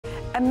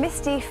A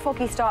misty,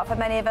 foggy start for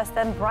many of us,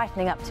 then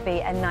brightening up to be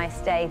a nice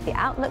day. The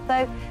outlook,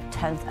 though,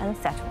 turns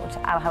unsettled.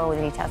 I'll have all the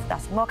details of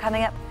that and more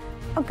coming up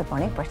on Good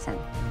Morning Britain.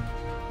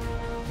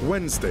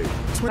 Wednesday.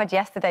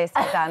 Yesterday,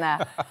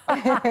 Susanna.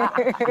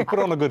 You put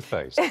on a good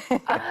face.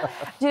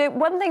 You know,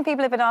 one thing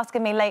people have been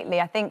asking me lately,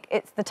 I think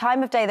it's the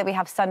time of day that we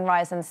have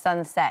sunrise and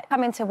sunset.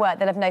 Coming to work,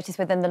 they'll have noticed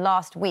within the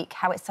last week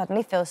how it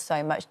suddenly feels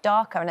so much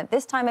darker. And at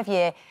this time of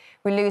year,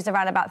 we lose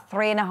around about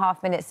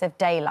 3.5 minutes of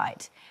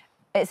daylight.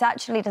 It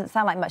actually doesn't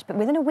sound like much, but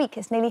within a week,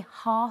 it's nearly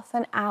half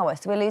an hour.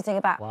 So we're losing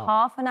about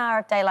half an hour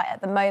of daylight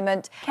at the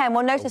moment. Ken,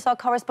 we'll notice our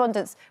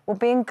correspondents will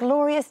be in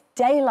glorious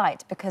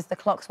daylight because the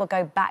clocks will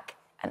go back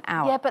an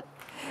hour. Yeah, but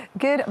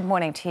good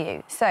morning to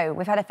you. So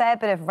we've had a fair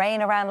bit of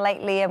rain around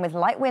lately, and with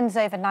light winds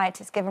overnight,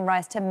 it's given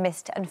rise to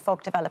mist and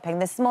fog developing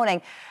this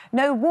morning.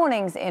 No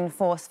warnings in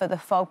force for the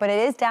fog, but it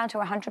is down to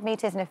 100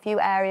 metres in a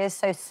few areas,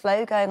 so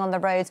slow going on the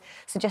roads.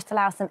 So just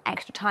allow some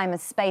extra time and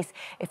space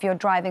if you're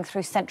driving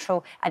through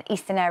central and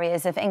eastern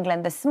areas of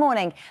England this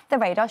morning. The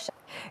radar show.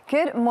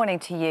 Good morning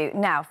to you.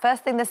 Now,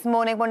 first thing this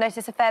morning, we'll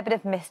notice a fair bit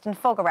of mist and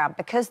fog around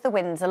because the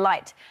winds are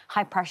light.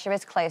 High pressure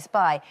is close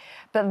by,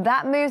 but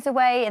that moves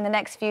away in the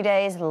next few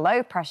days.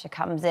 Low pressure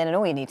comes in, and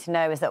all you need to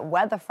know is that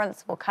weather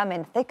fronts will come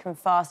in thick and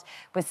fast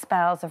with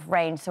spells of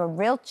rain. So a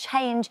real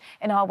change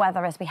in our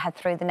weather as we head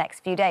through the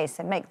next few days.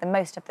 So make the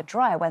most of the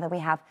drier weather we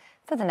have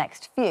for the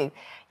next few.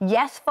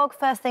 Yes, fog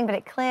first thing, but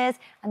it clears,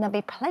 and there'll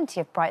be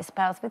plenty of bright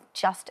spells with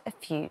just a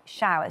few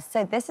showers.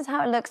 So this is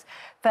how it looks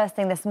first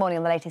thing this morning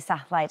on the latest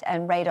satellite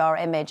and radar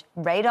image.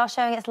 Radar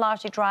showing it's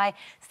largely dry,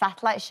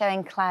 satellite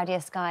showing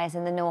cloudier skies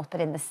in the north, but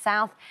in the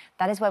south,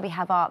 that is where we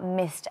have our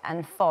mist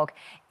and fog.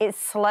 It's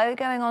slow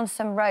going on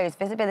some roads,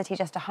 visibility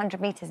just 100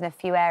 metres in a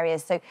few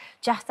areas, so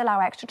just allow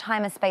extra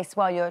time and space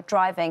while you're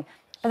driving,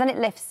 but then it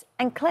lifts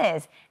and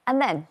clears,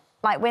 and then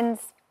light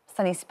winds,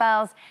 sunny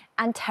spells,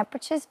 and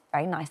temperatures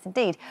very nice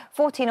indeed.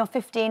 14 or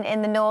 15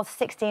 in the north,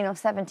 16 or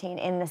 17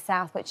 in the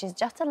south, which is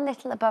just a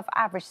little above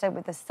average. So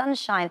with the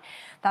sunshine,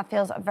 that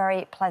feels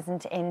very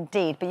pleasant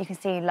indeed. But you can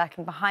see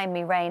lurking behind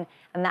me rain,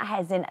 and that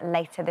heads in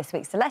later this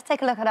week. So let's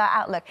take a look at our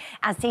outlook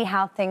and see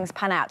how things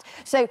pan out.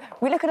 So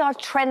we look at our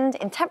trend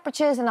in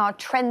temperatures and our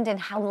trend in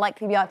how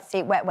likely we are to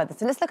see wet weather.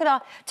 So let's look at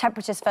our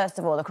temperatures first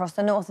of all across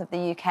the north of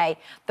the UK.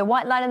 The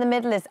white line in the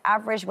middle is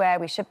average, where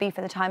we should be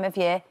for the time of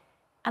year,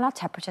 and our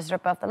temperatures are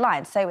above the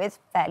line, so it's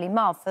fairly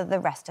mild for the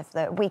rest of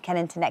the weekend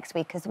into next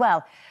week as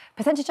well.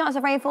 Percentage chance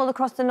of rainfall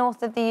across the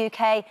north of the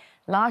UK,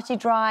 largely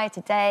dry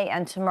today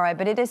and tomorrow,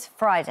 but it is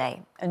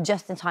Friday, and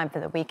just in time for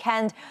the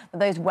weekend,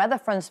 those weather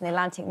fronts from the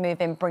Atlantic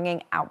move in,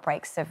 bringing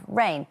outbreaks of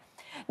rain.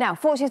 Now,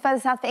 fortunes further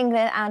south for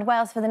England and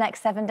Wales for the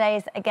next 7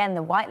 days. Again,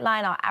 the white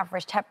line, our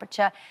average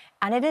temperature,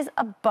 and it is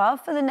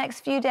above for the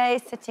next few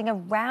days, sitting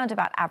around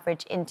about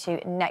average into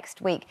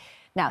next week.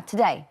 Now,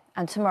 today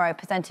and tomorrow,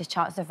 percentage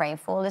chance of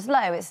rainfall is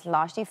low. It's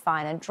largely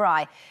fine and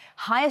dry.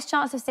 Highest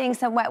chance of seeing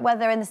some wet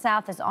weather in the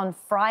south is on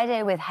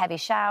Friday with heavy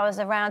showers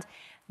around.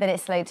 Then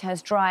it slowly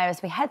turns drier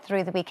as we head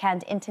through the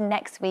weekend into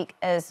next week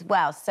as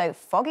well. So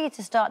foggy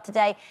to start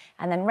today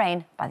and then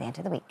rain by the end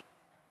of the week.